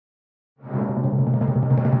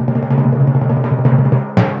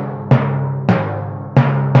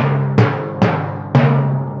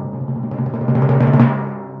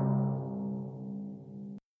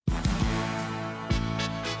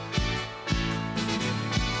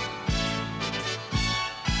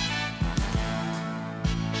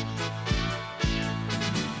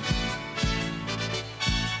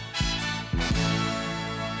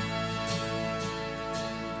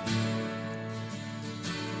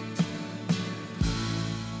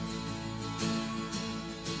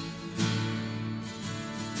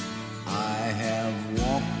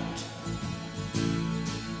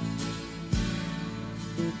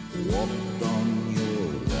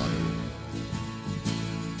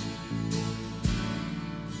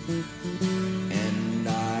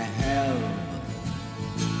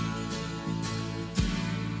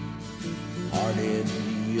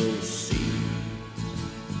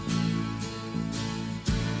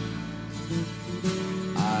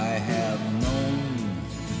I have known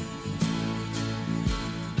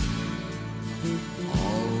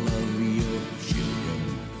all of your children.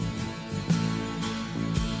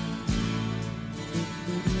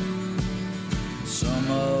 Some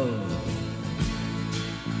of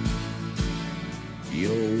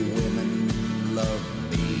your women love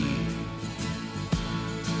me.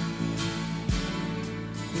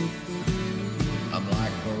 I'm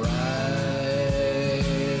like a rider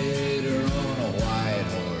on a white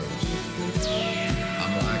horse.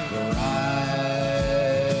 I'm like a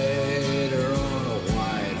rider on a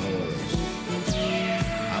white horse.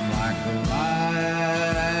 I'm like a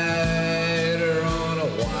rider on a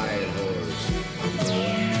white horse. I'm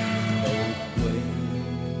going nowhere.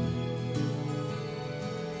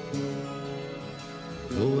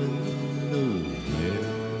 Going nowhere.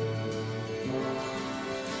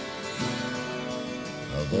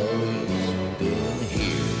 I've always been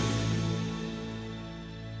here.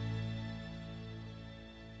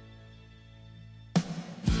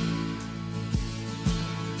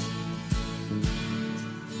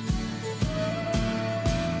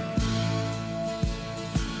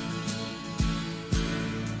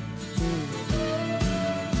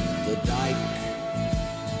 The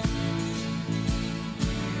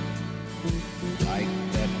dike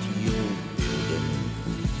that you're building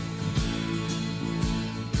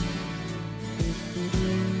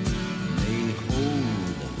may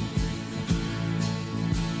hold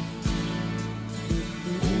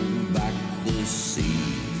back the sea.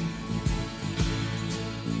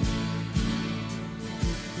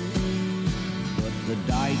 But the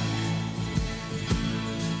dike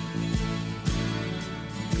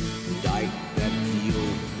that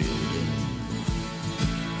you're building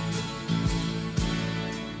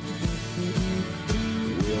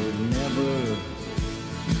will never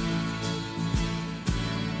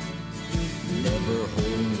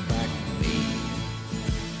hold back me.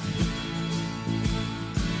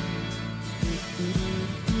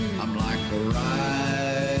 I'm like a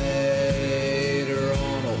rider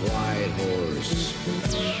on a white horse.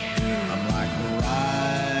 I'm like a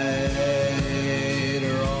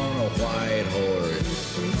rider on a white horse.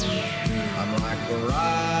 I'm like a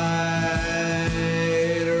rider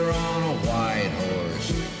on a white horse.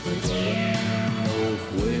 Going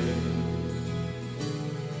nowhere.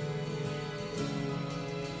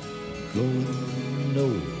 Going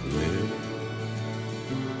nowhere.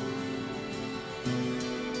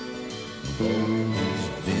 I've always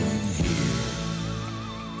been here.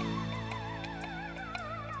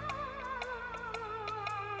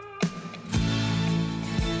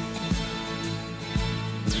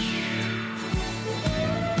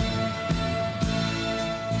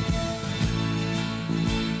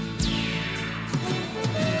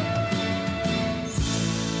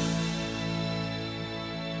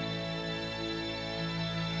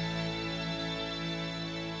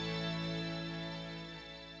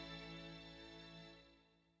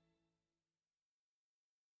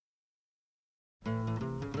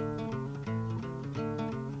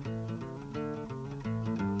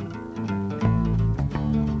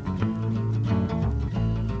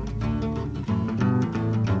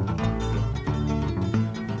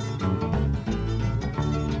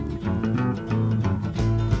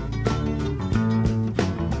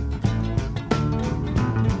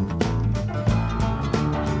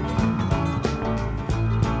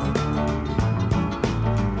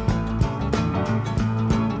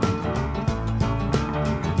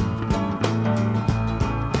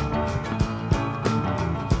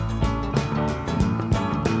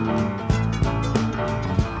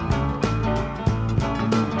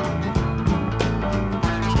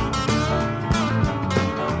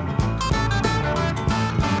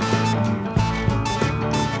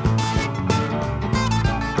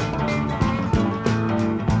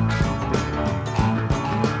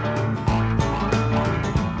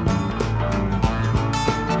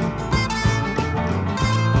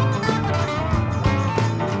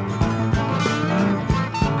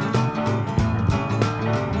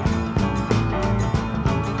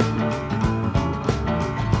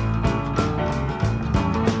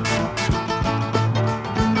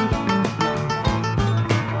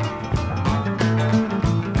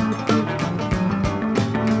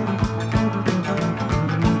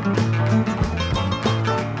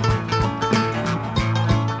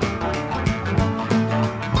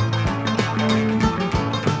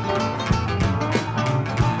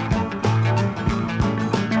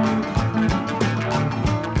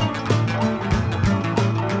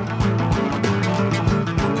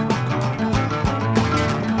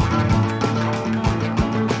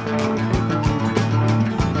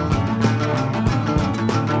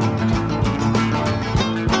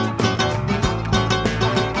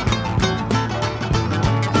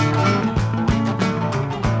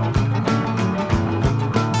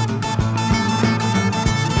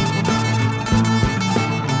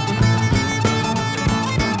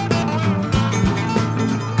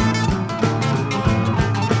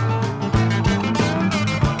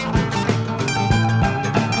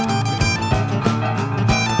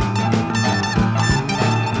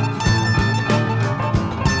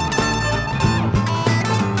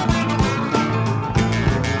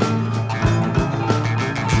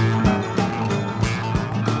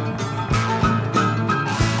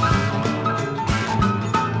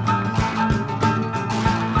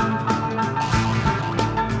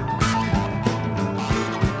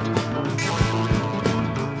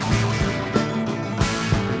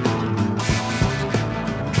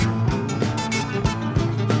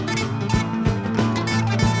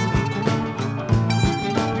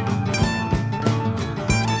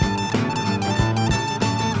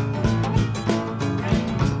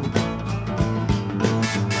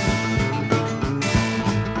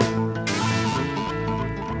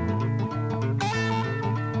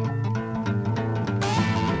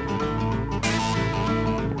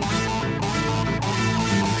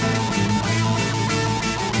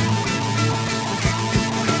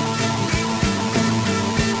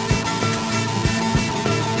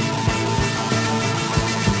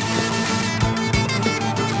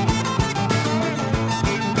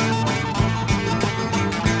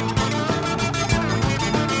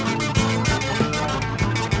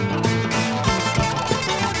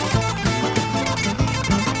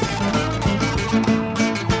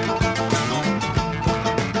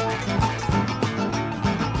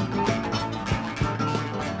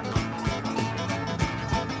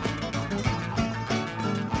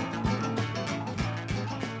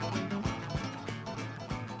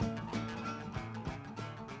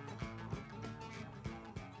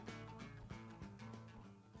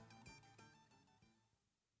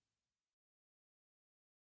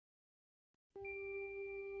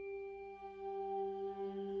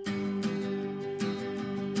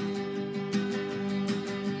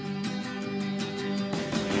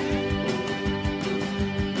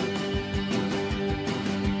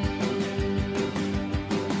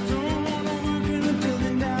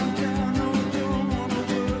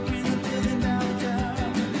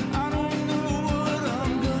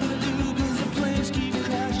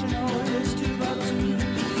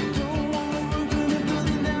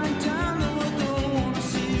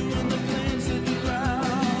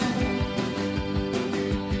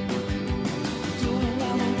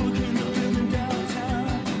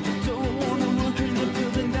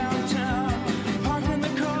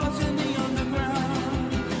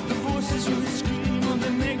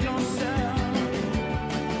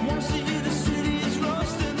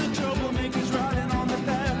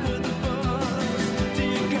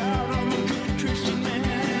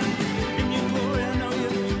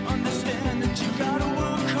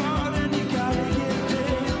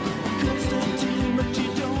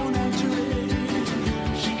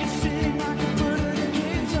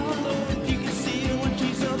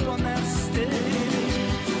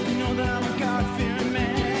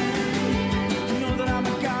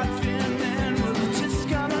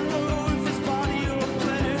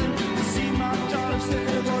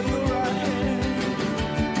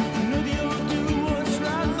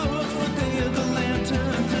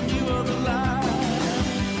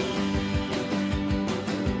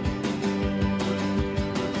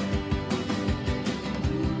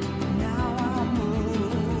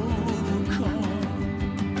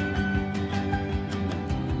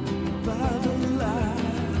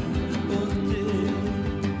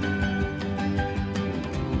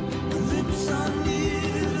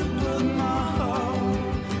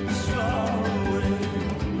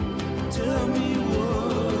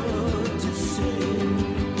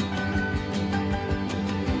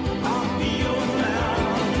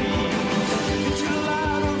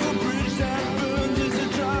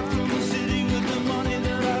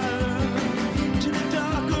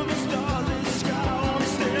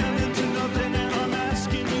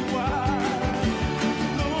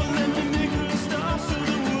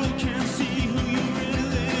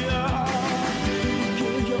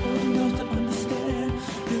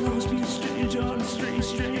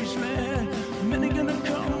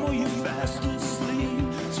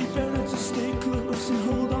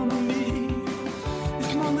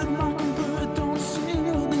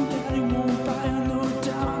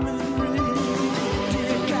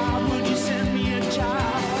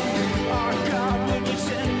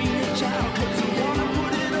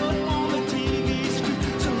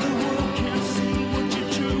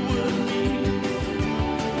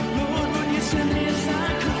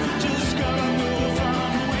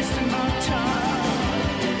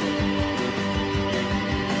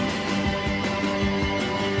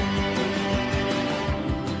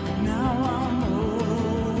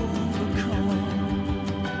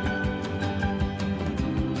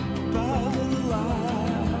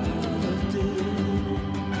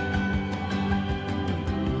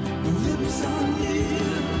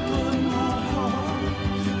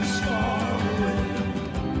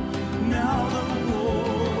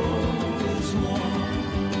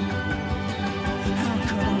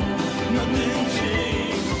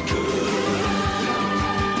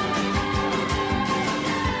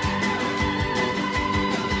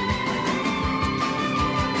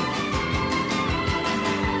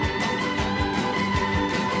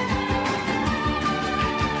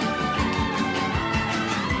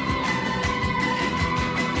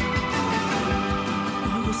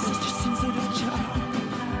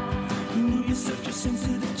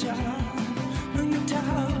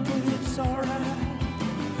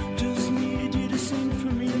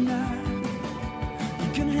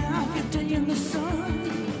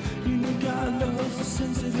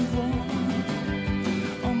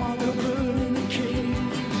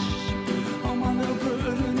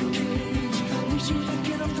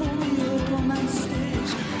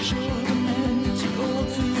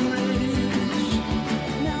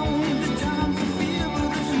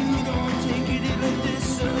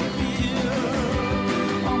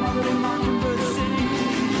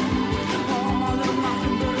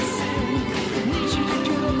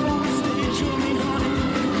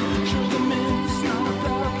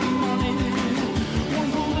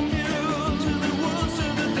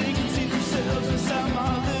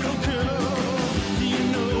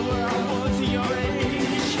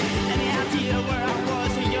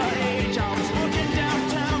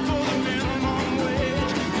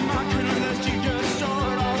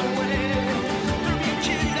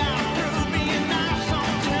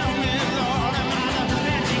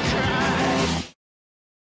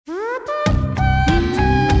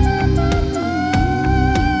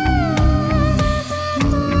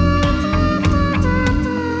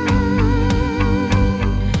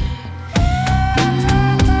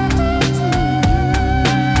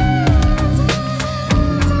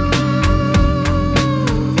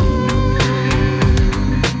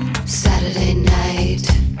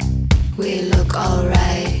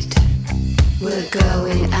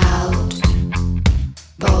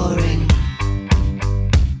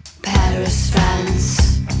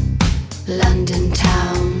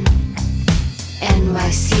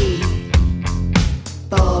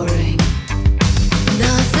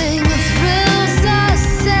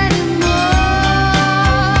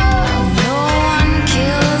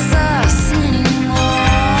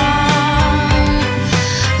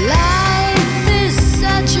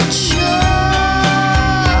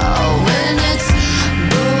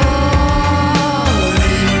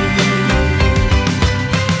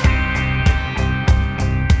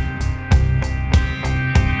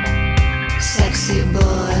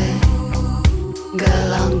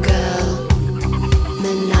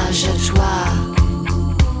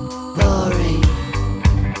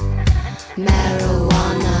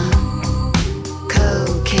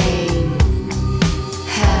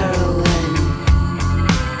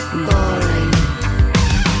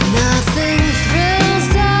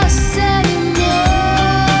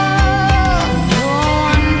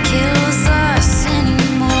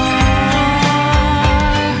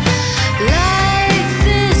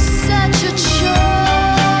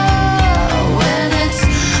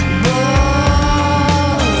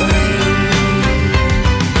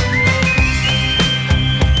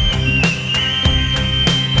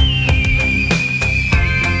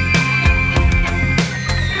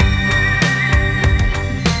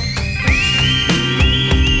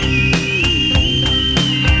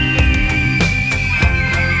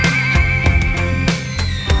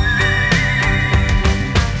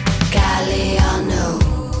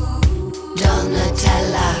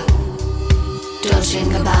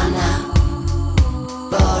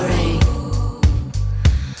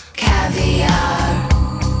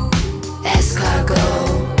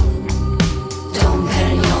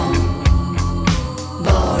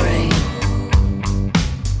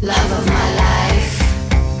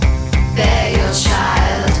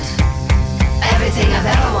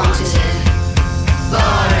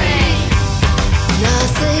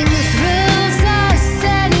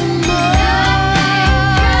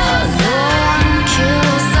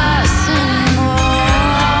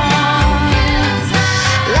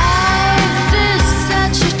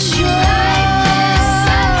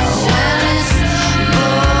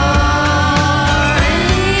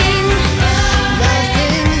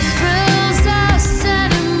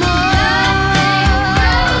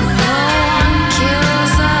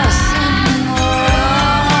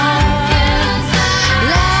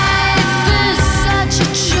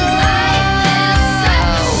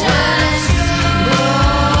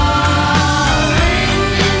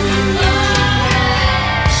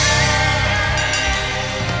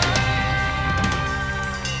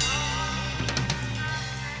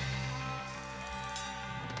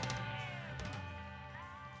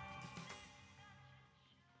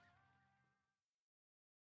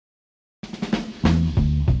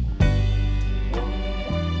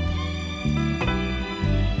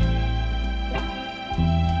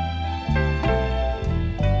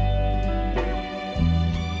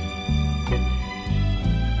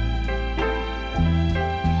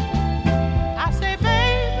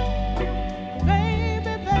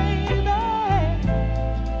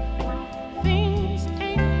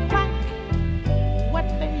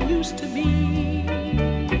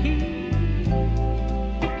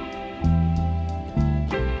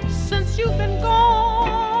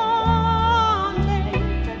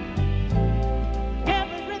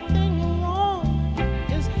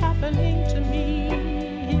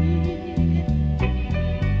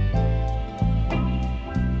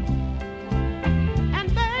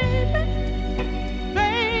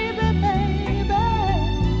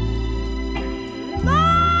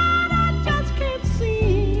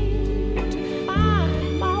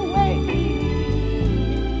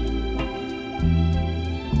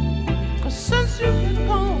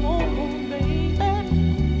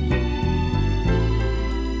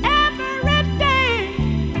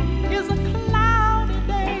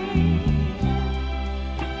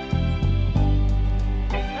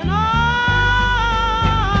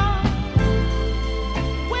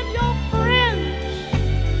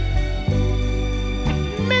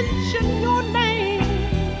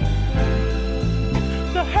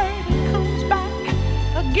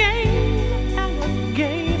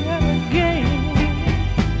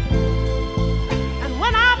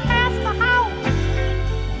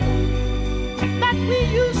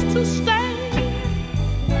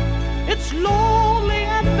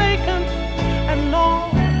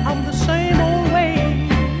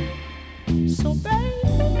 So baby,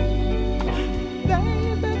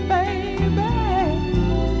 baby, baby,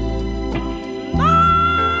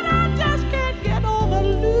 Lord, I just can't get over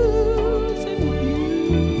losing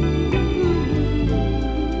you.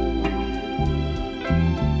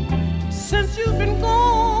 Since you've been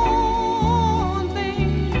gone,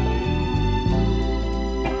 baby,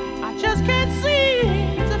 I just can't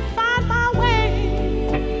seem to find my way.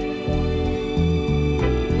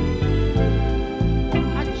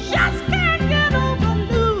 I just can't get over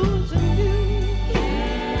losing you.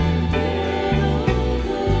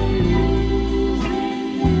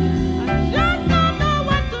 I just don't know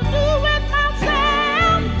what to do with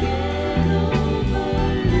myself.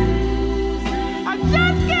 I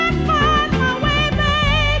just can't find my way,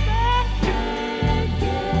 baby.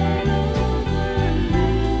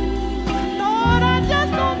 Lord, I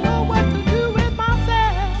just don't know what to do with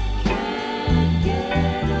myself.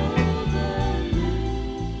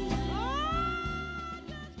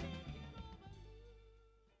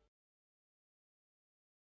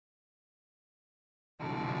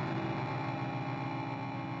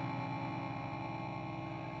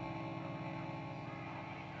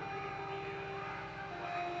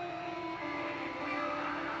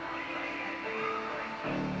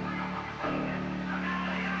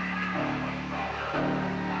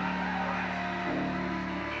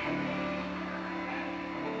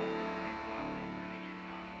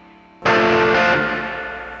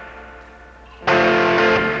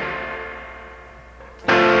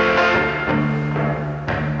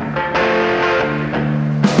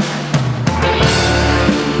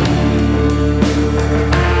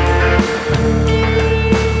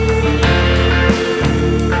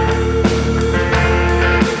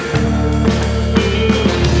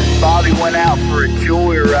 Bobby went out for a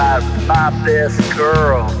joyride with my best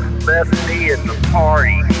girl, left me at the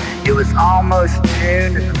party. It was almost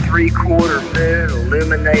June and the 3/4 moon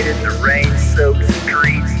illuminated the rain-soaked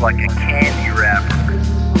streets like a candy wrapper.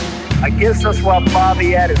 I guess that's why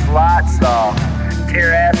Bobby had his lights off.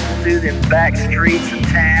 Tear ass through them back streets of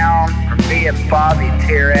town, for me and Bobby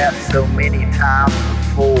tear ass so many times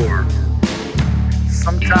before.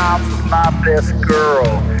 Sometimes with my best girl,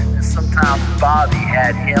 and sometimes Bobby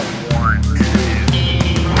had him one too.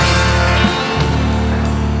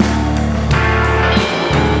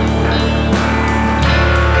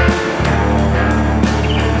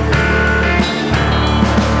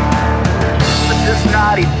 But this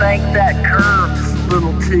night he thanked that curve just a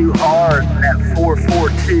little too hard, and that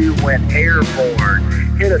 442 went airborne.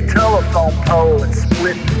 Hit a telephone pole and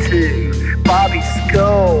split in two. Bobby's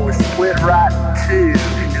skull was split right in two,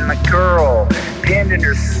 and the girl, pinned in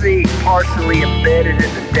her seat, partially embedded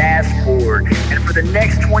in the dashboard. And for the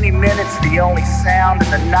next 20 minutes, the only sound in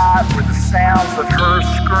the night were the sounds of her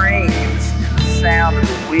screams and the sound of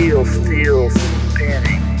the wheel still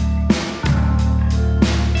spinning.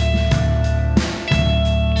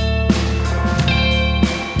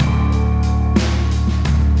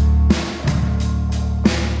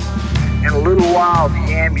 In a little while,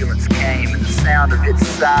 the ambulance came, and the sound of its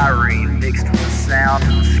siren mixed with the sound of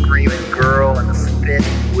the screaming girl and the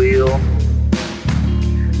spinning wheel.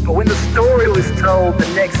 But when the story was told the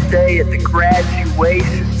next day at the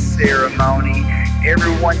graduation ceremony,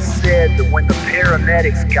 everyone said that when the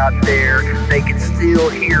paramedics got there, they could still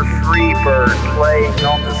hear Freebird playing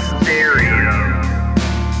on the stereo.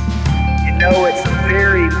 You know, it's a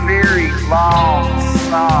very, very long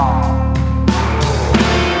song.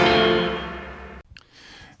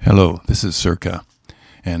 Hello, this is Circa,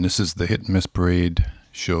 and this is the Hit and Miss Parade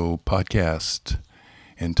Show podcast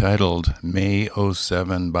entitled May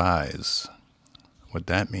 07 Buys. What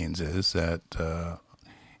that means is that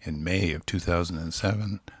in May of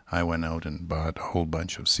 2007, I went out and bought a whole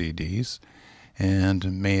bunch of CDs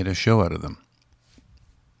and made a show out of them.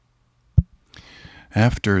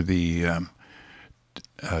 After the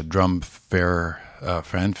drum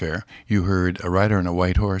fanfare, you heard A Rider on a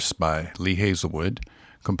White Horse by Lee Hazelwood,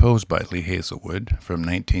 composed by Lee Hazelwood from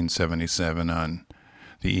 1977 on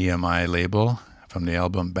the EMI label from the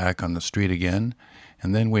album Back on the Street Again.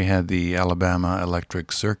 And then we had the Alabama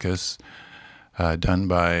Electric Circus done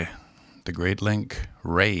by the great Link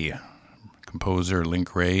Ray, composer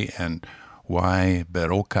Link Ray and Y.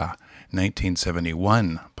 Beroca,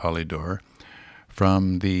 1971 Polydor,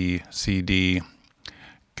 from the CD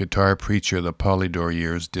Guitar Preacher, The Polydor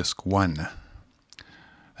Years, Disc 1.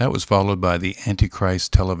 That was followed by the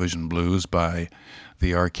Antichrist Television Blues by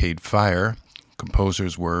the Arcade Fire.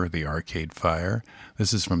 Composers were the Arcade Fire.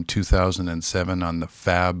 This is from 2007 on the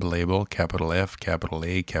Fab label, capital F, capital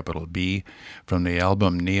A, capital B, from the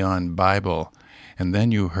album Neon Bible. And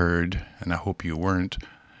then you heard, and I hope you weren't,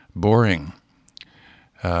 Boring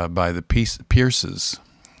by the Pierces.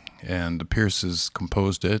 And the Pierces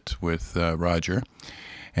composed it with Roger.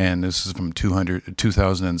 And this is from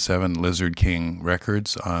 2007 Lizard King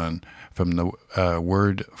Records from the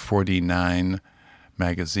Word 49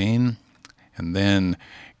 magazine. And then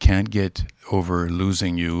Can't Get Over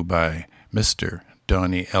Losing You by Mr.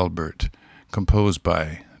 Donnie Elbert, composed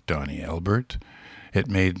by Donnie Elbert. It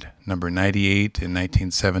made number 98 in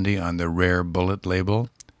 1970 on the Rare Bullet label.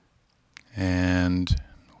 And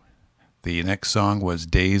the next song was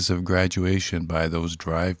Days of Graduation by Those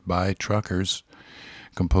Drive-By Truckers,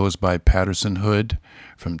 composed by Patterson Hood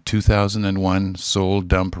from 2001 Soul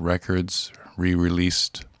Dump Records,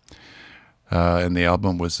 re-released. And the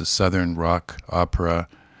album was the Southern Rock Opera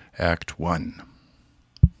Act 1.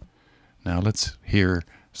 Now let's hear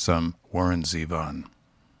some Warren Zevon.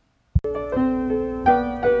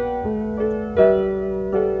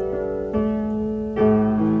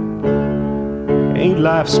 Ain't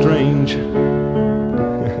life strange?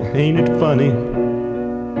 Ain't it funny?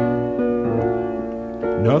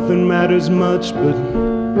 Nothing matters much but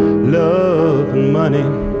love and money.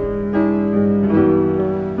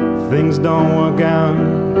 Things don't work out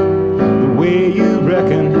the way you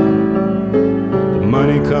reckon. The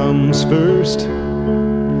money comes first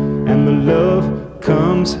and the love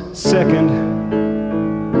comes second.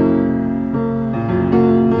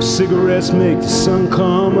 Cigarettes make the sun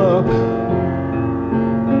come up.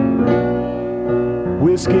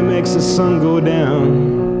 Whiskey makes the sun go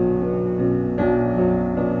down.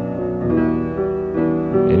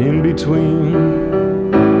 And in between,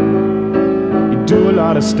 you do a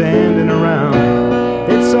lot of standing around.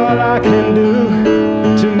 It's all I can do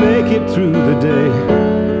to make it through the day.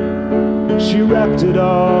 She wrapped it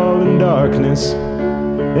all in darkness,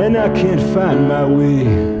 and I can't find my way.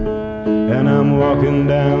 And I'm walking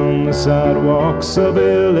down the sidewalks of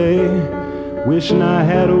L.A., wishing I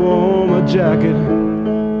had a warmer jacket,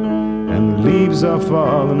 and the leaves are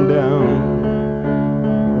falling down.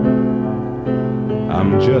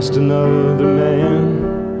 I'm just another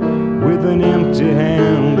man with an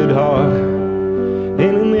empty-handed heart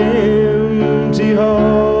in an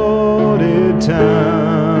empty-hearted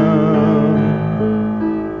town.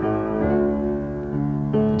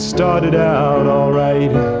 It started out all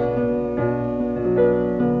right.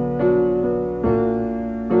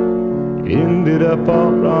 Ended up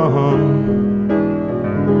all wrong.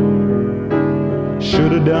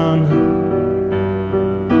 Should've done,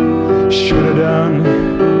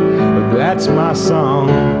 that's my song.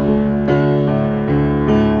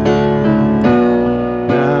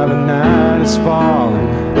 Now the night is falling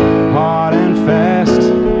hard and fast,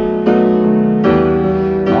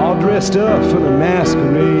 all dressed up for the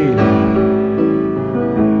masquerade,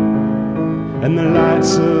 and the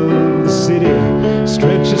lights of the city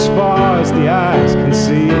stretch as far as the eyes can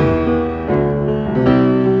see.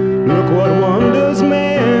 Look what wonders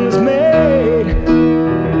man has made.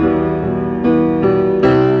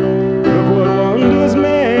 Look what wonders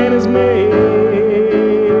man has made.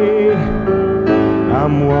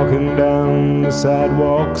 I'm walking down the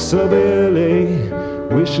sidewalks of L.A.,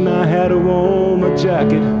 wishing I had a warmer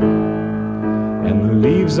jacket, and the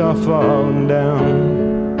leaves are falling down.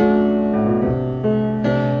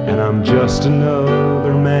 And I'm just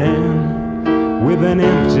another man with an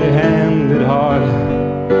empty-handed heart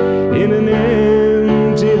in an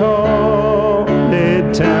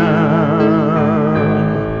empty-hearted town.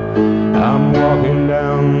 I'm walking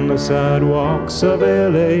down the sidewalks of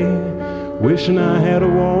L.A., wishing I had a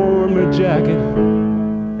warmer jacket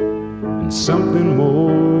and something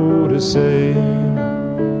more to say.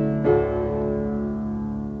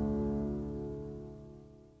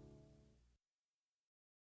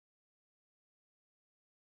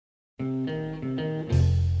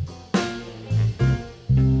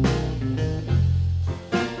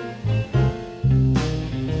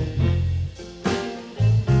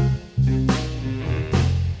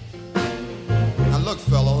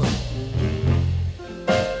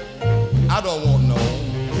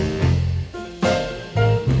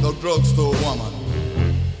 Drugstore woman.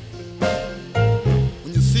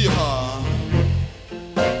 When you see her,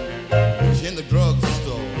 she's in the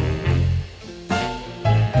drugstore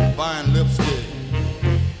buying lipstick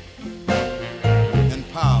and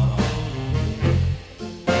powder,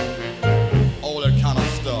 all that kind of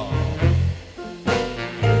stuff.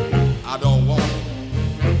 I don't want it.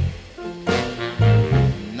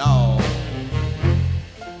 No.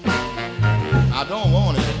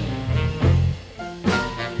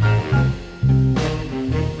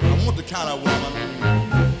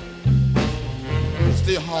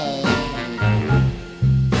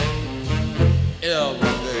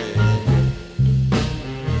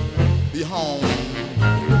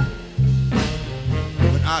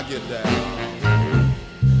 it down.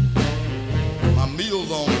 My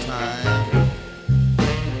meals on time,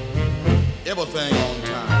 everything on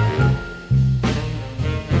time.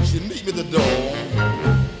 She meet me at the door.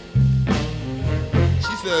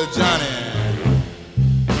 She said, Johnny,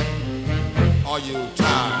 are you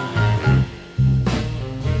tired?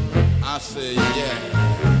 I said, yeah.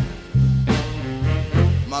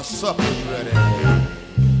 My supper's ready.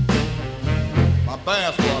 My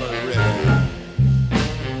bath water is ready.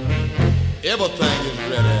 Everything is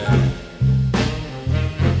ready.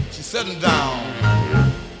 She's sitting down,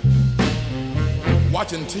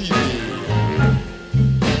 watching TV.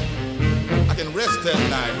 I can rest that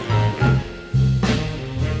night.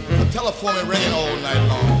 The telephone is ringing all night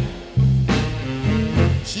long.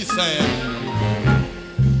 She's saying,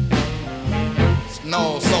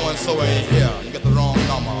 no, so-and-so ain't here. You got the wrong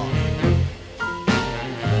number.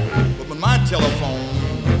 But with my telephone,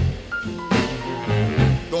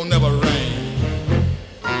 don't never ring.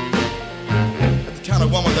 That's the kind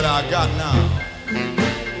of woman that I got now.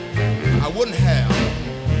 I wouldn't have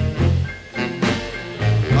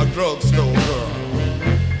a drugstore girl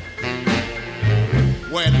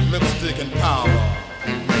wearing lipstick and powder,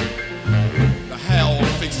 the hair all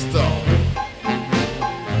fixed up,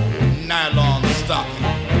 nylon stocking.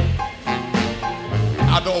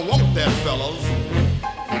 I don't want that, fellas.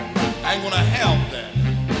 I ain't gonna have that.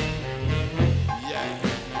 Yeah.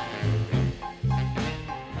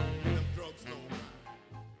 Them drugstore.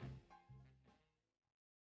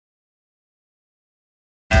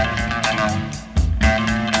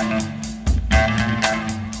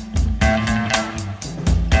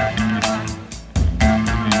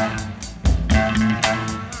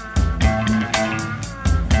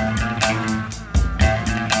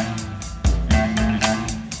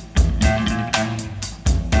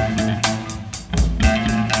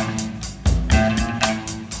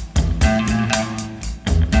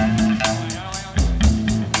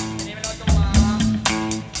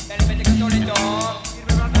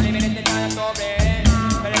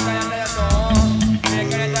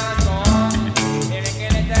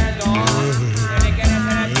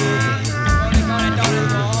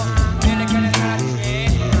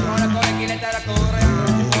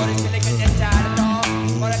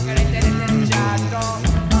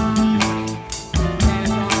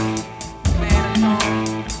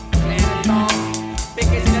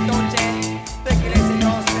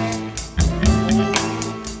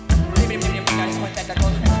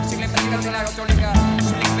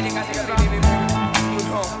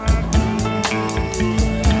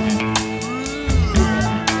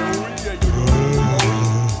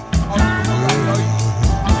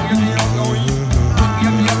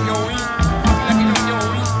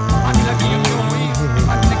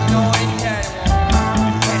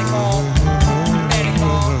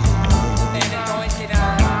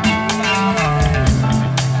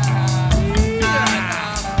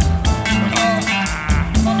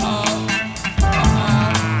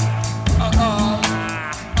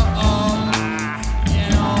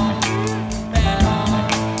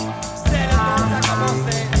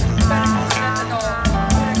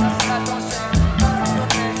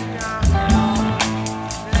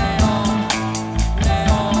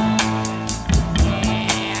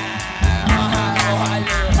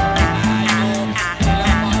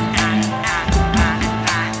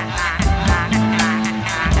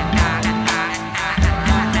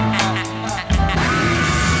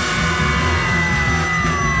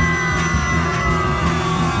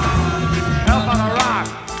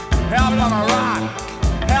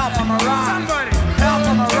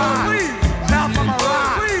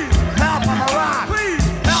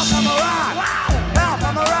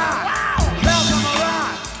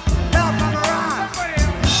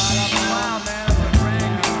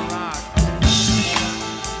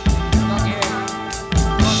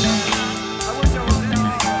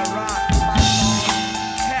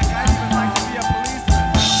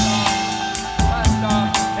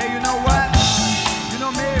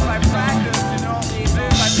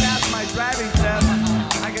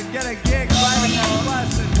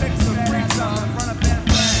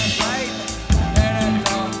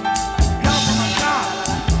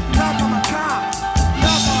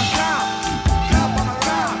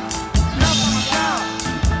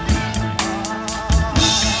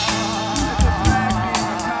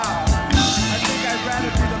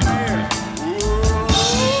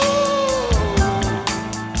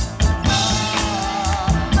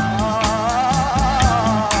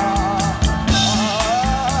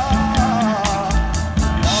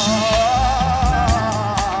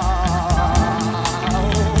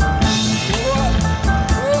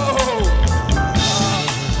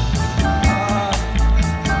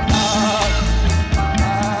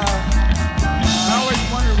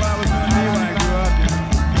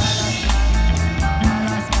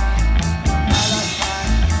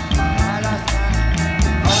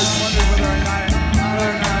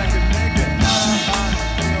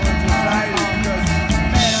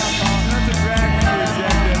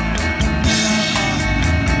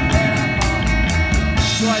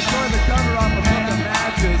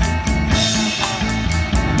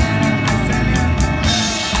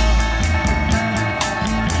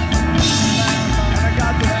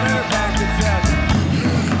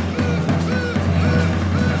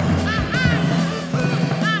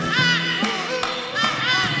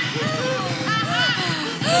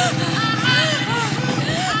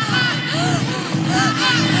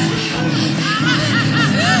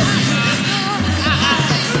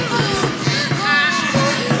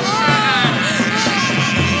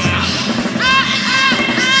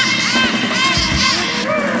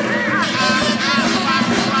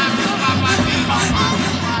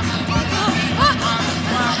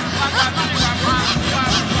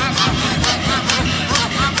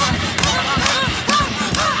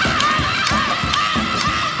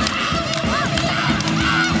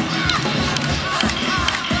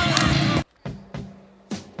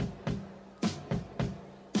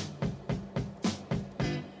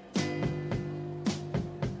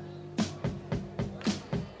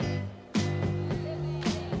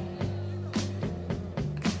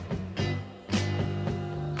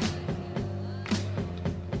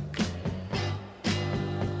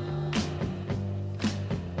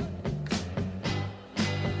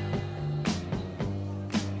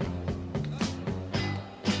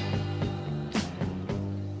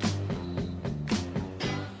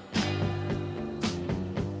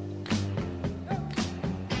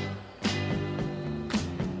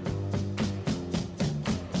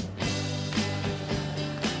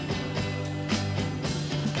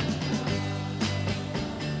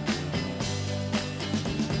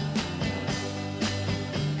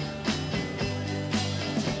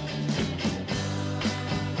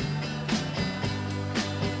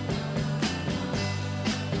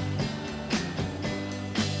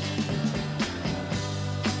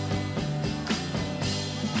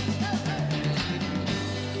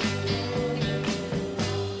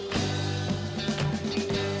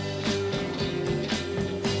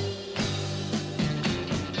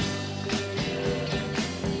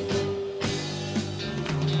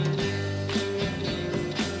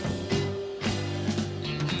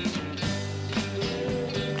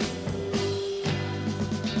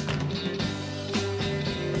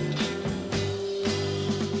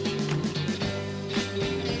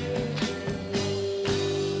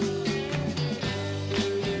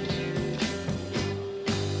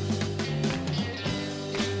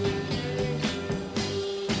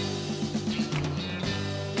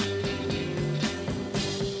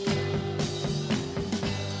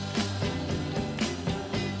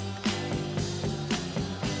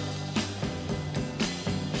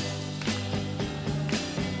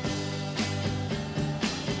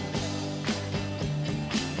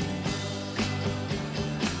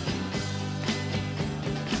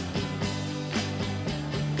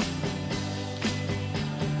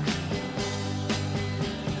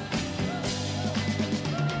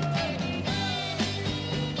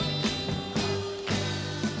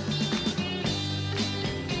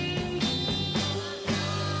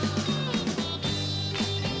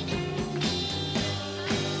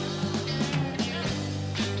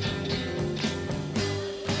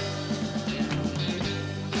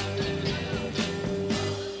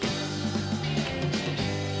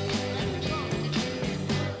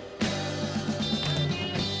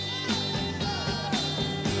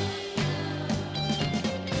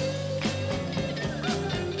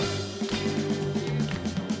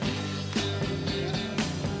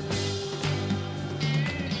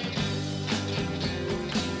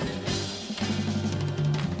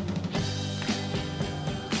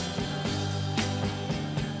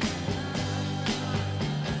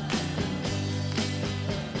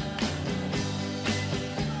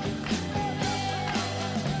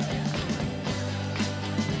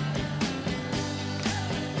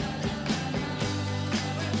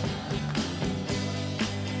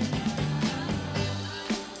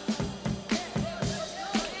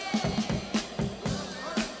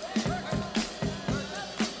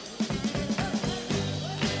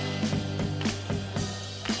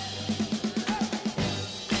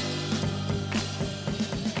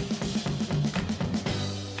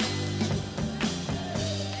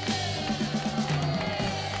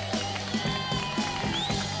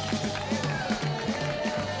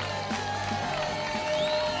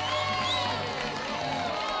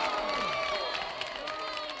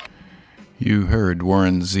 You heard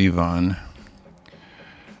Warren Zevon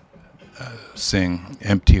sing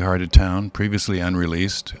Empty Hearted Town, previously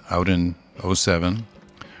unreleased, out in 07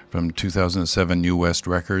 from 2007 New West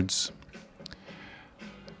Records.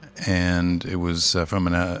 And it was from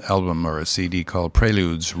an album or a CD called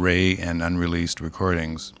Preludes, Ray and Unreleased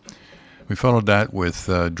Recordings. We followed that with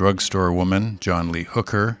Drugstore Woman, John Lee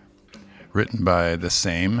Hooker, written by the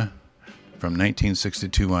same, from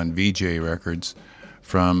 1962 on VJ Records,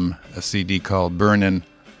 from a CD called Burnin'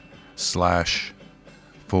 /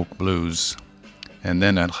 Folk Blues. And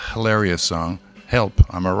then a hilarious song, Help,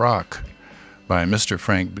 I'm a Rock, by Mr.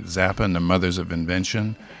 Frank Zappa and the Mothers of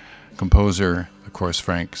Invention, composer, of course,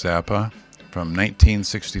 Frank Zappa, from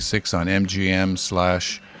 1966 on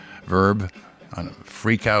MGM / Verb on a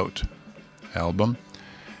Freak Out album.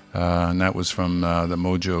 And that was from the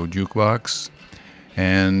Mojo Jukebox.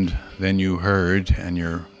 And then you heard, and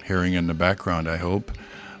you're hearing in the background, I hope,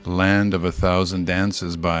 Land of a Thousand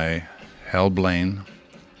Dances by Hal Blaine,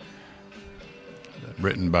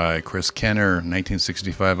 written by Chris Kenner,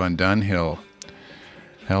 1965 on Dunhill.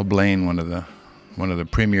 Hal Blaine, one of the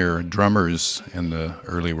premier drummers in the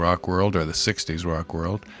early rock world, or the 60s rock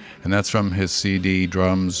world, and that's from his CD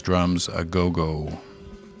Drums, Drums, A Go-Go.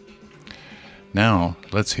 Now,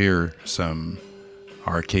 let's hear some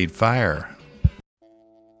Arcade Fire.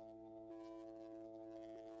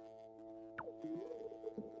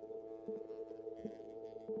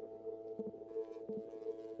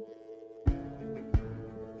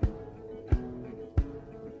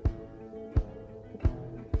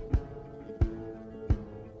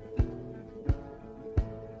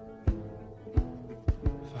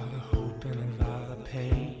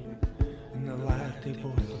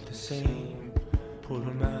 Put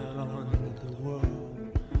them out on the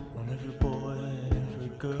world, on every boy and every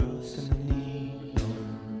girl, sing a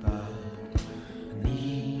neon Bible, a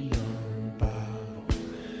neon Bible.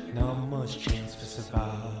 Not much chance for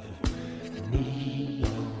survival if the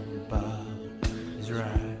neon Bible is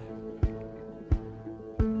right.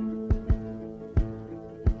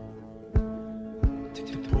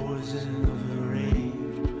 Take the poison of the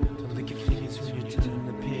rage, don't lick your fingers when you turn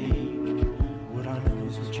the page. What I know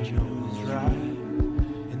is what you know is right.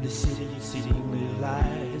 In the city, exceedingly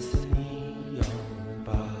lies the neon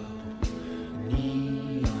Bible, the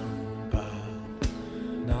neon Bible.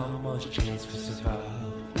 Not much chance for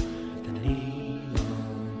survival if the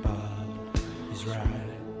neon Bible is right.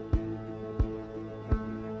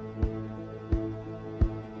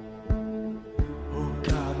 Oh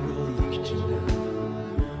God, will look at you now.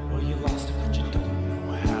 Oh, you lost it, but you don't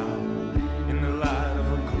know how. In the light of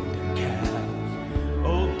a golden calf.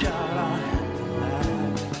 Oh God, I had to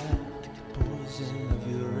laugh. Take the poison of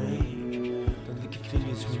your rage. Don't lick your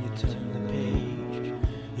fingers when you turn the page.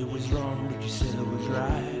 It was wrong, but you said it was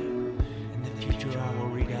right. In the future, I will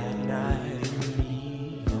read at night. The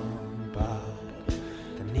neon Bible,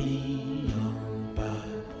 the neon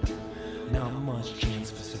Bible. Not much chance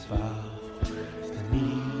for survival if the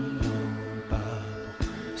neon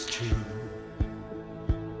Bible is true.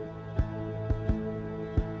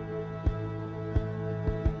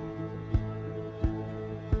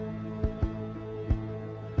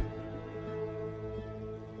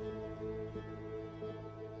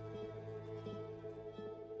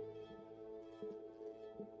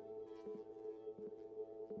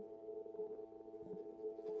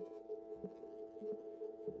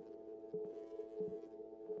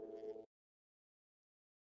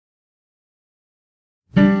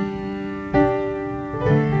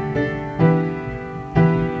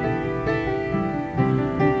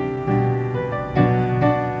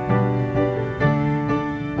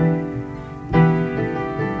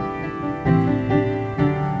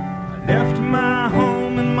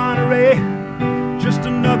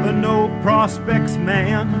 Prospects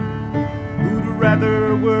man who'd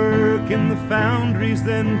rather work in the foundries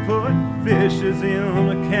than put fishes in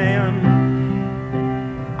a can.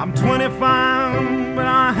 I'm 25, but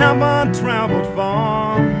I haven't traveled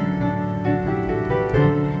far,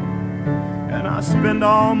 and I spend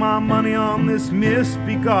all my money on this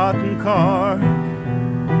misbegotten car.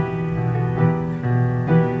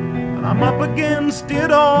 And I'm up against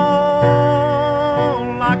it all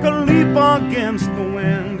like a leaf against the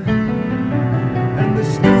wind. The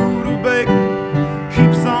Studebaker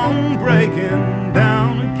keeps on breaking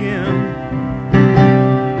down again.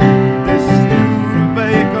 This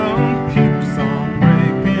Studebaker keeps on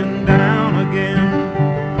breaking down again.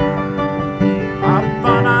 I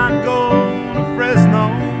thought I'd go to Fresno,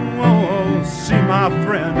 see my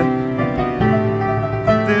friend,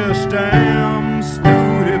 but this damn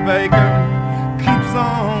Studebaker keeps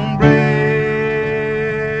on breaking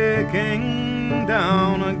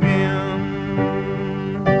down again.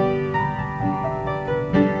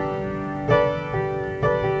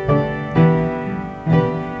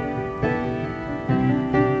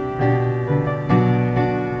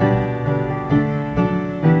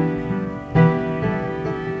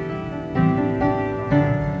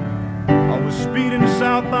 I was speeding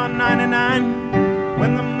south by 99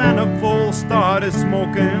 when the manifold started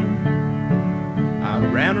smoking. I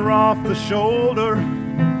ran her off the shoulder,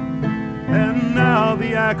 and now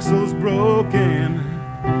the axle's broken.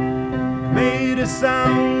 Made a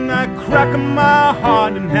sound like cracking my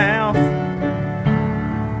heart in half.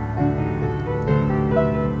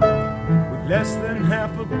 With less than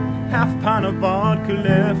half pint of vodka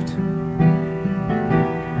left,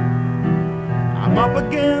 I'm up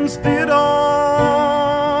against it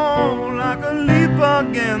all like a leaf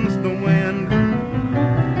against the wind.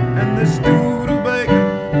 And this stew of bacon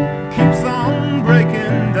keeps on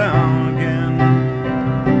breaking down again.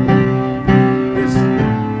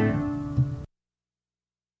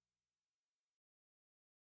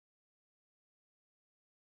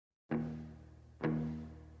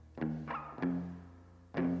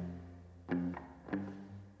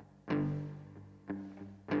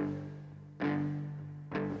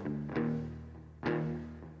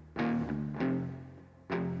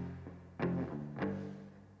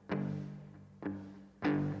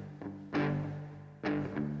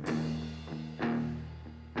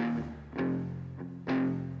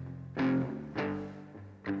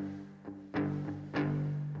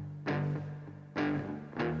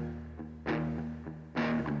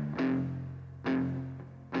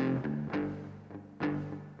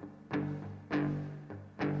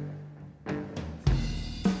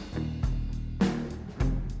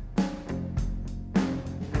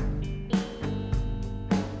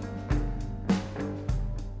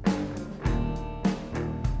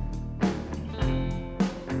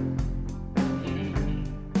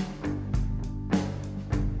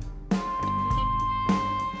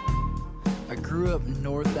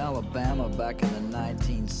 North Alabama back in the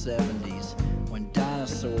 1970s when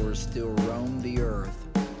dinosaurs still roamed the earth.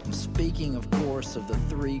 I'm speaking, of course, of the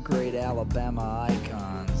three great Alabama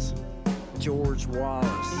icons: George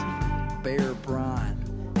Wallace, Bear Bryant,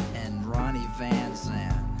 and Ronnie Van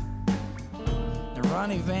Zant. Now,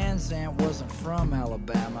 Ronnie Van Zant wasn't from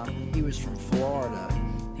Alabama, he was from Florida.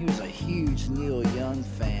 He was a huge Neil Young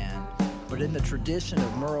fan. But in the tradition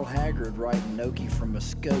of Merle Haggard writing Okie from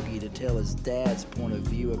Muskogee to tell his dad's point of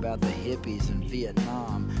view about the hippies in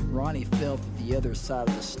Vietnam, Ronnie felt that the other side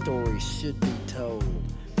of the story should be told.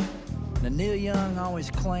 Now, Neil Young always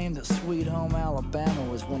claimed that Sweet Home Alabama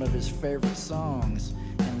was one of his favorite songs,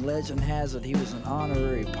 and legend has it he was an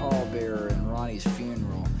honorary pallbearer in Ronnie's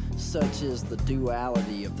funeral. Such is the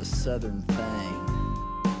duality of the Southern thing.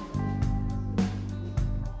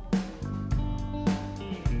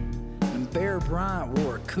 Bear Bryant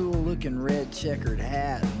wore a cool-looking red checkered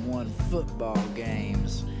hat and won football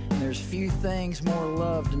games. And there's few things more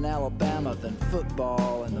loved in Alabama than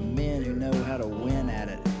football and the men who know how to win at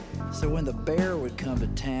it. So when the Bear would come to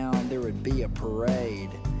town, there would be a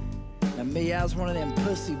parade. Now me, I was one of them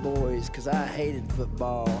pussy boys because I hated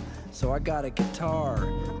football, so I got a guitar.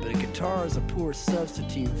 But a guitar is a poor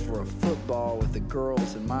substitute for a football with the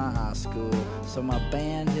girls in my high school, so my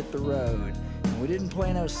band hit the road. We didn't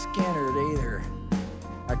play no Skynyrd either.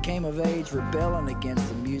 I came of age rebelling against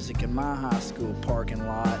the music in my high school parking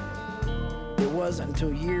lot. It wasn't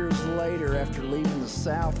until years later, after leaving the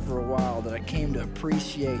South for a while, that I came to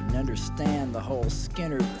appreciate and understand the whole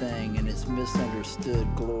Skynyrd thing and its misunderstood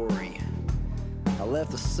glory. I left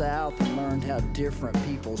the South and learned how different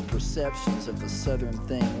people's perceptions of the Southern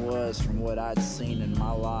thing was from what I'd seen in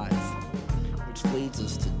my life. Which leads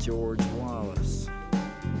us to George Wallace.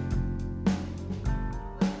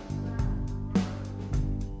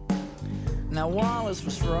 Now, Wallace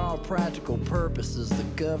was, for all practical purposes, the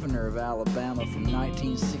governor of Alabama from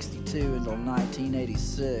 1962 until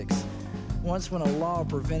 1986. Once, when a law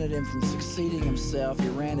prevented him from succeeding himself, he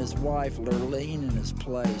ran his wife, Lurleen, in his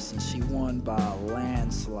place, and she won by a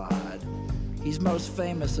landslide. He's most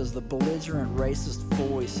famous as the belligerent racist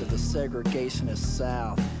voice of the segregationist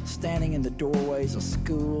South, standing in the doorways of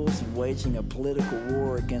schools and waging a political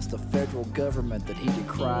war against the federal government that he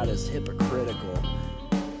decried as hypocritical.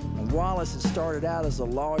 Wallace had started out as a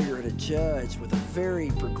lawyer and a judge with a very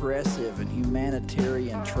progressive and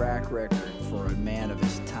humanitarian track record for a man of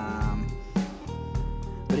his time.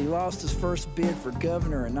 But he lost his first bid for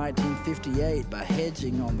governor in 1958 by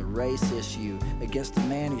hedging on the race issue against a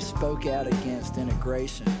man who spoke out against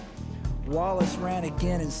integration. Wallace ran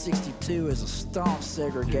again in '62 as a staunch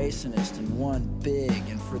segregationist and won big,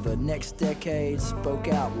 and for the next decade spoke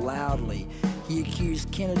out loudly. He accused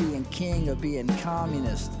Kennedy and King of being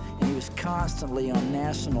communist, and he was constantly on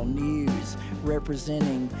national news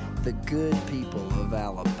representing the good people of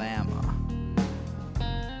Alabama.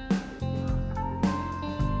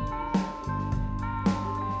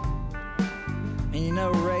 And you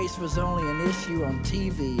know, race was only an issue on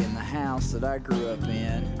TV in the house that I grew up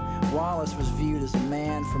in. Wallace was viewed as a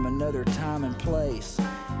man from another time and place.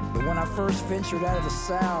 But when I first ventured out of the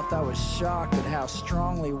South, I was shocked at how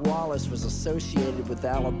strongly Wallace was associated with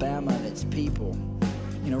Alabama and its people.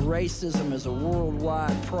 You know, racism is a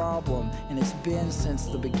worldwide problem, and it's been since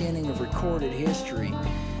the beginning of recorded history.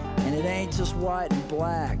 And it ain't just white and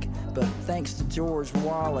black, but thanks to George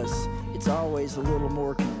Wallace, it's always a little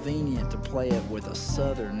more convenient to play it with a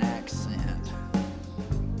Southern accent.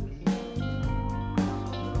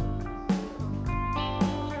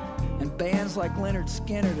 Bands like Lynyrd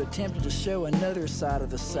Skynyrd attempted to show another side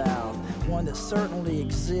of the South, one that certainly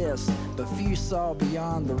exists, but few saw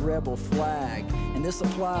beyond the rebel flag. And this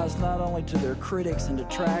applies not only to their critics and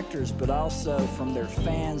detractors, but also from their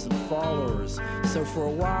fans and followers. So for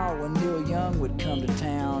a while, when Neil Young would come to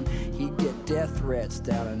town, he'd get death threats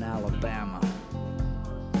down in Alabama.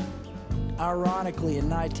 Ironically, in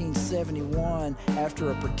 1971, after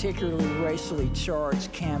a particularly racially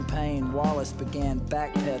charged campaign, Wallace began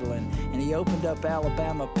backpedaling, and he opened up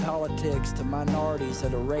Alabama politics to minorities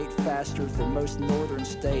at a rate faster than most northern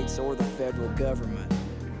states or the federal government.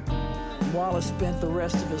 Wallace spent the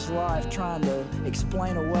rest of his life trying to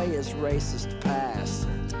explain away his racist past.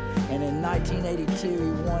 And in 1982,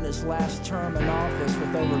 he won his last term in office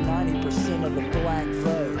with over 90% of the black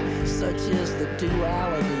vote. Such is the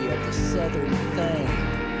duality of the Southern thing.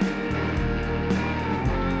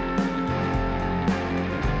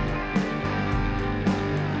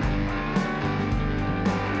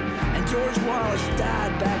 And George Wallace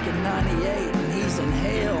died back in '98, and he's in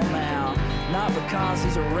hell now, not because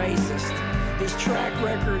he's a racist. His track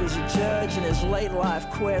record as a judge and his late life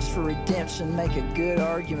quest for redemption make a good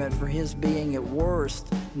argument for his being at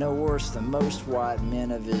worst no worse than most white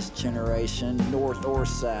men of his generation, North or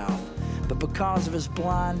South. But because of his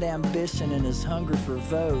blind ambition and his hunger for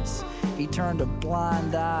votes, he turned a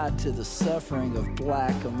blind eye to the suffering of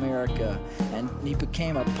black America, and he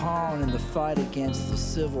became a pawn in the fight against the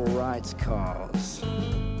civil rights cause.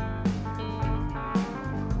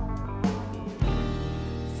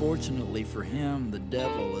 Fortunately for him, the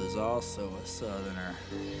devil is also a Southerner.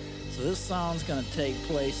 So this song's gonna take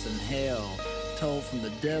place in hell, told from the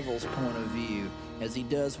devil's point of view, as he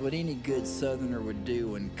does what any good Southerner would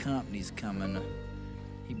do when company's coming.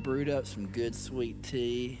 He brewed up some good sweet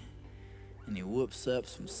tea, and he whoops up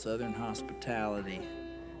some Southern hospitality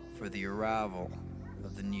for the arrival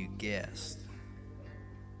of the new guest.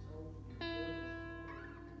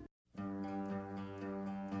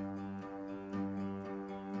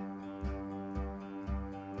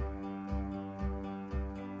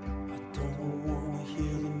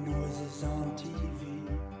 On TV,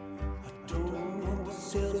 I don't want the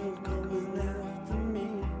salesman coming after me.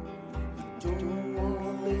 I don't want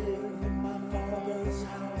to live in my father's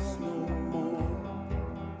house no more.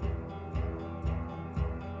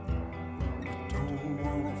 I don't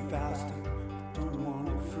want it faster, I don't want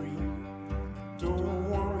it free. I don't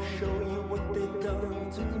want to show you what they've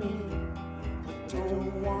done to me. I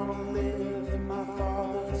don't want to live in my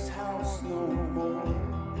father's house no more.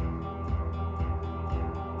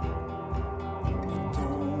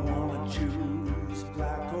 Choose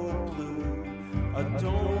black or blue. I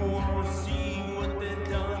don't want to see what they've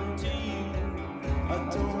done to you. I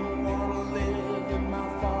don't want to live in my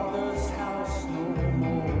father's house no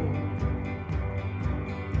more.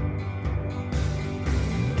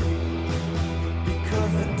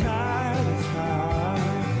 Because the tide is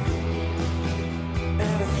high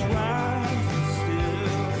and it's rising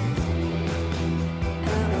still,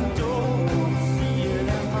 and I don't want to see it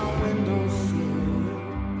at my windowsill.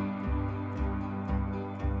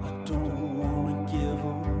 Don't wanna give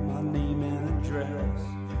 'em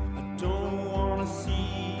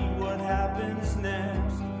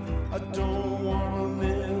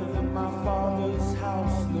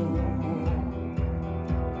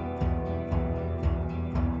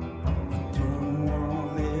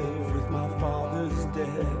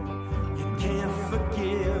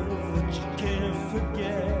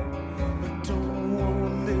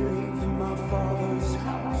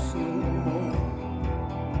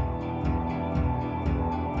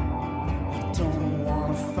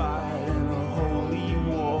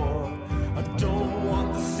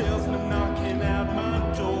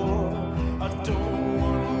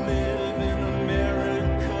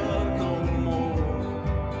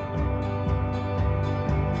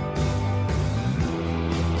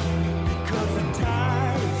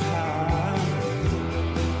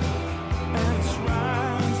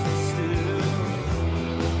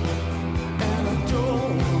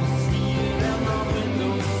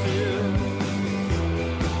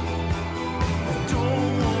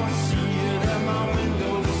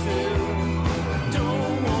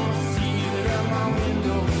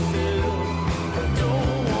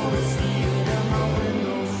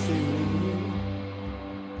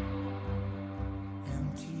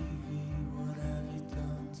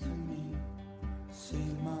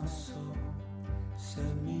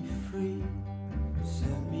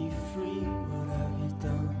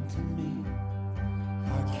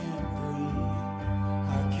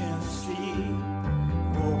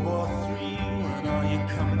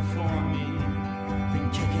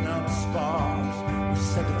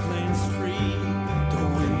set the flames free. The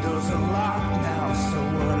windows are locked now, so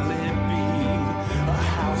what'll it be? A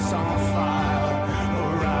house on fire, a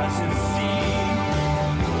rising sea.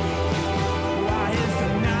 Why is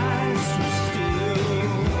the night so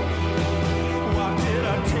still? What did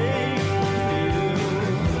I take from you?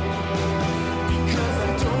 Because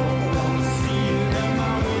I don't want to see it at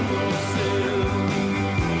my windowsill.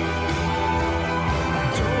 I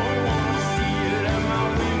don't want to see it at my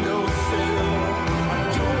windowsill. I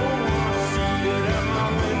don't want to see it at my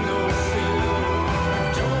windowsill.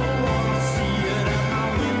 I don't want to see it at my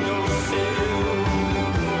windowsill.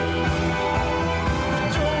 I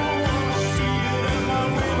don't want to see it at my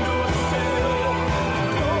windowsill.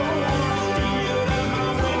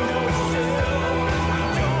 I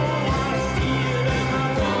don't want to see it at my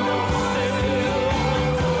windowsill.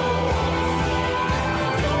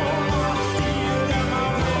 I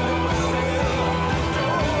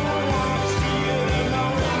don't want to see it at my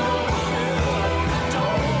windowsill. I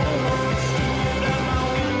don't want to see it at my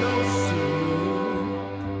windowsill.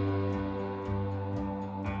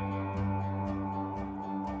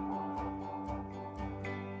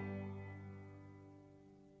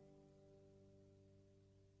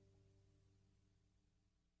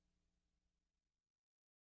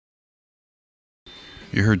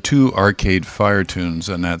 You heard two Arcade Fire tunes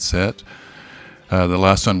on that set. The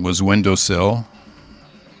last one was Windowsill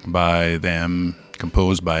by them,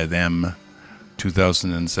 composed by them,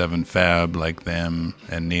 2007 Fab, Like Them,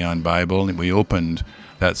 and Neon Bible. And we opened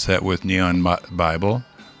that set with Neon Bible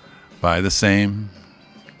by the same,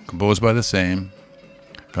 composed by the same,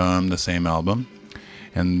 from the same album.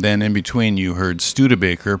 And then in between you heard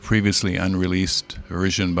Studebaker, previously unreleased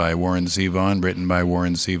version by Warren Zevon, written by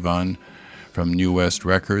Warren Zevon, from New West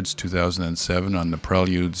Records, 2007, on the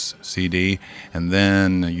Preludes CD. And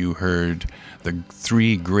then you heard the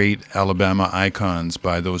three great Alabama icons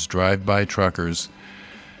by those drive-by truckers,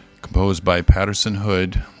 composed by Patterson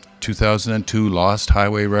Hood, 2002 Lost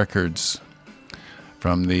Highway Records,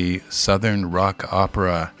 from the Southern Rock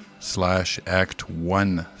Opera / Act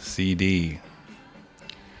 1 CD.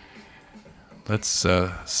 Let's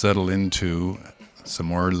settle into some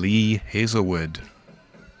more Lee Hazelwood.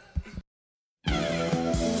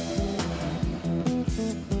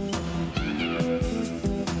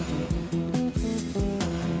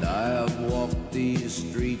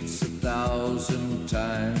 Streets 1,000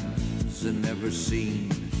 times and never seen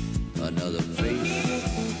another face.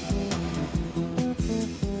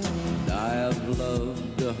 And I have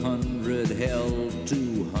loved 100, held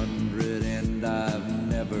 200, and I've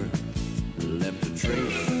never left a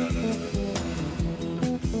trace.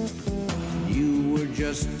 You were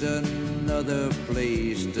just another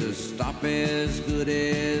place to stop, as good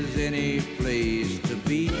as any place to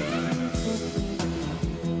be.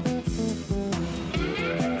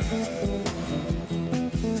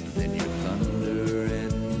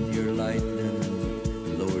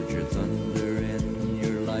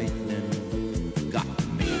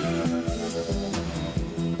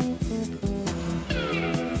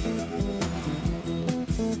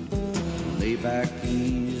 Back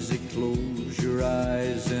easy, close your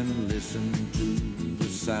eyes and listen to the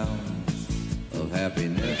sounds of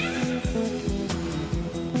happiness.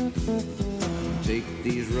 Take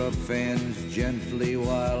these rough hands gently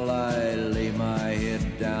while I lay my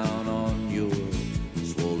head down on your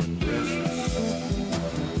swollen breasts.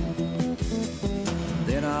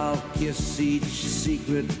 Then I'll kiss each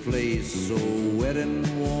secret place, so wet and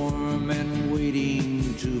warm and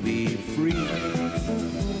waiting to be free.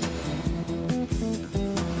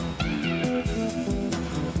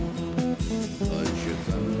 'Cause your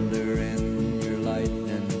thunder and your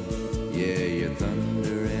lightning, yeah, your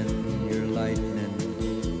thunder and your lightning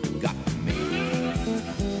got me.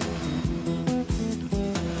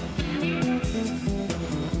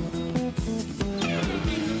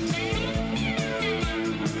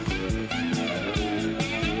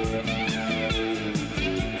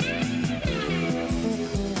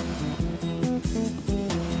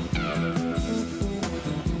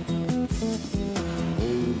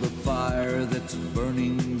 That's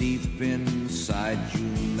burning deep inside you,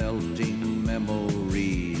 melting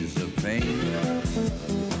memories of pain.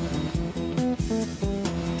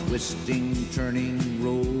 Twisting, turning,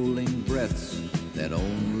 rolling breaths that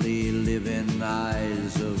only live in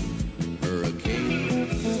eyes of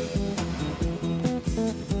hurricanes.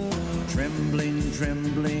 Trembling,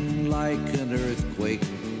 trembling like an earthquake,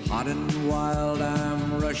 hot and wild,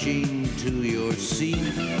 I'm rushing to your sea.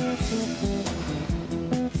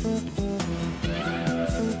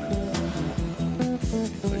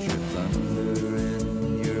 'Cause your thunder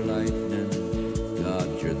and your lightning, God,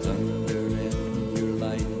 your thunder and your lightning.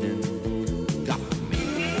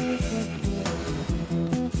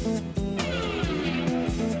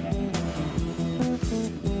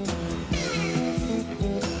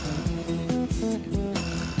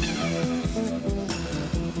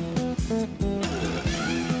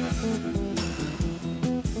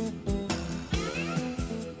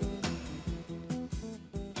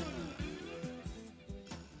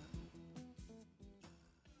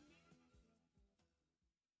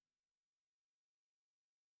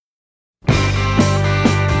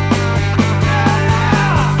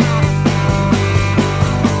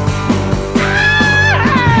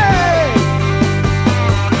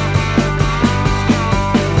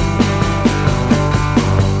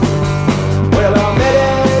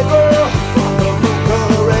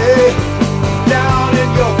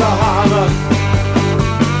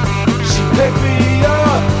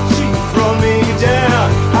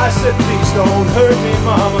 heard me,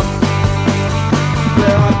 mama.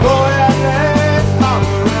 Well, I go out there on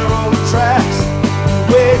the railroad tracks,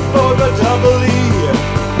 wait for the double E.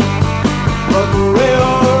 But the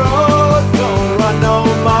railroad don't run no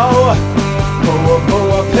more.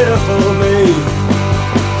 Poor, pitiful me.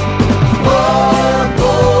 Poor,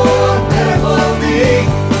 pitiful me.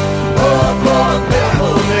 Poor,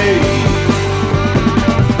 pitiful me.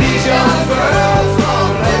 These young girls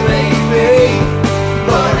won't let me be.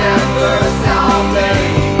 Lord have mercy on me.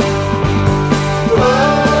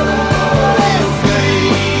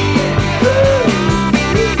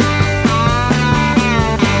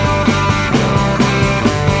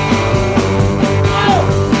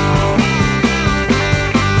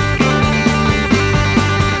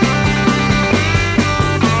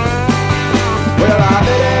 Well, I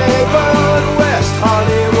live in West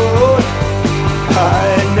Hollywood. I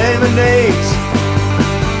ain't naming names.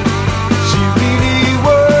 She really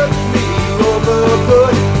worked me over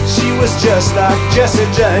good. She was just like Jesse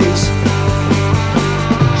James.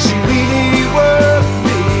 She really worked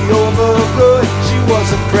me over good. She was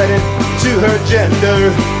a credit to her gender.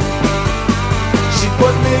 She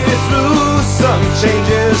put me through some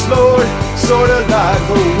changes, Lord, sorta like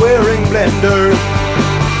a wearing blender.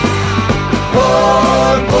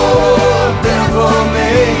 Poor, pitiful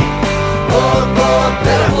me. Poor,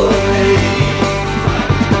 pitiful me.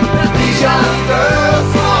 These young girls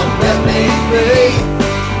won't let me be.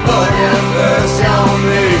 Lord have mercy on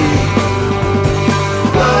me.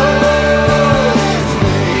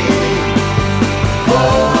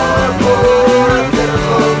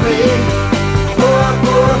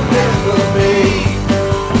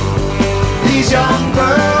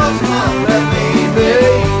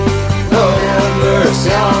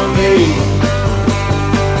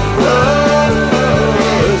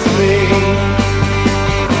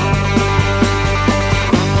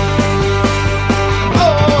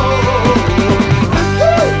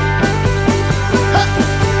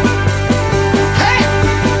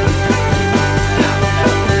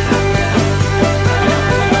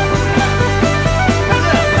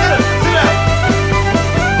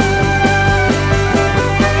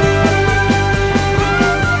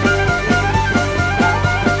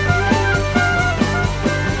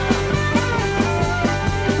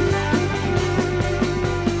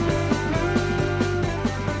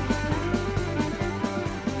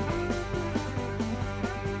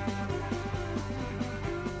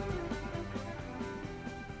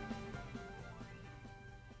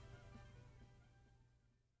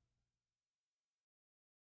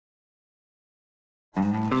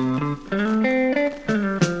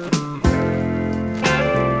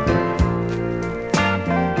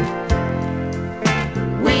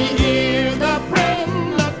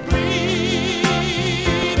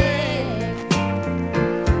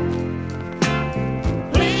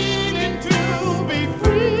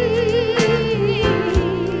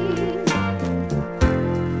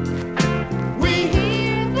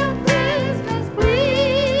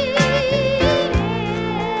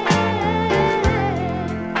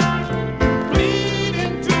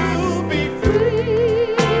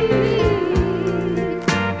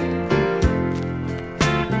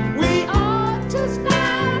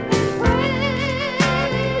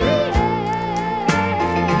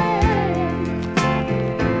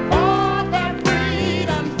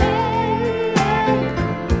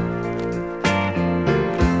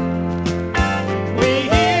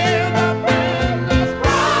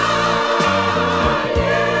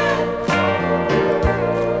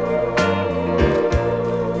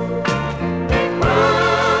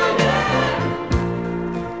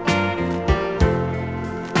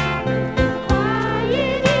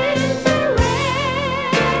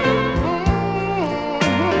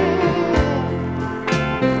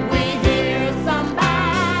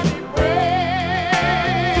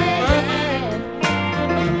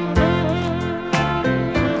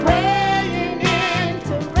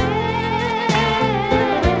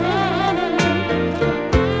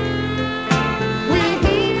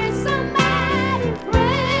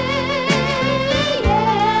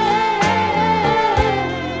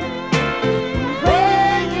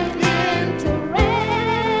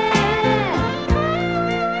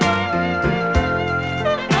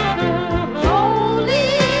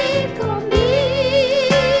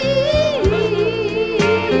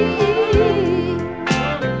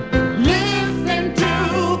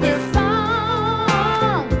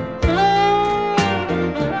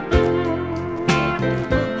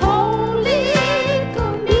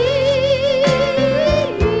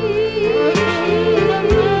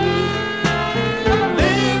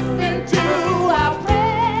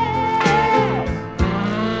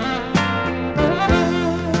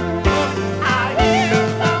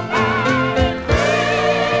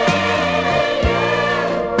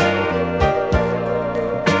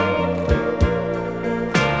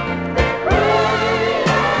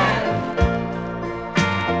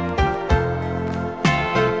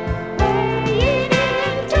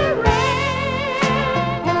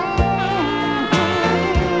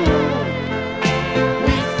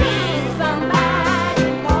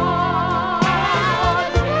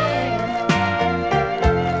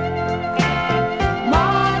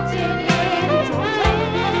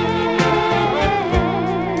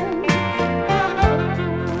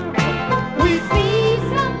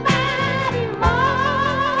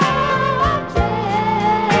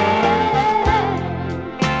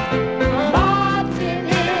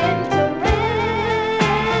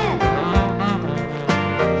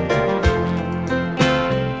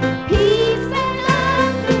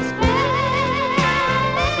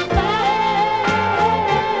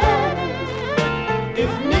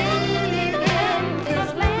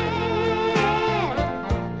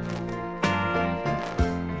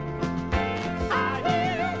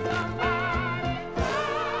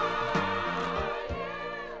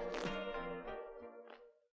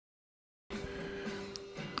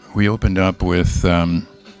 We opened up with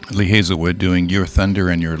Lee Hazelwood doing Your Thunder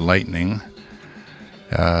and Your Lightning,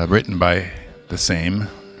 written by the same,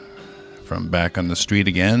 from Back on the Street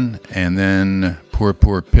Again, and then Poor,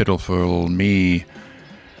 Poor, Pitiful Me,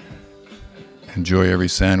 Enjoy Every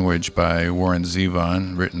Sandwich by Warren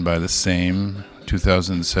Zevon, written by the same,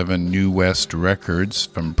 2007 New West Records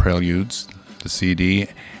from Preludes, the CD,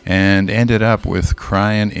 and ended up with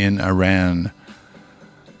Cryin' in Iran,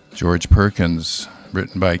 George Perkins,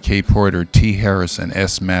 written by Kay Porter, T. Harris, and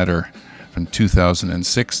S. Matter from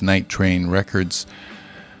 2006 Night Train Records.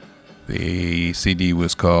 The CD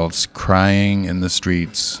was called Crying in the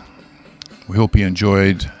Streets. We hope you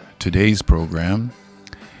enjoyed today's program,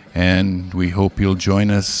 and we hope you'll join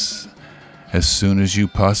us as soon as you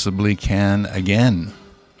possibly can again.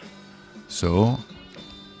 So,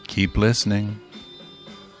 keep listening.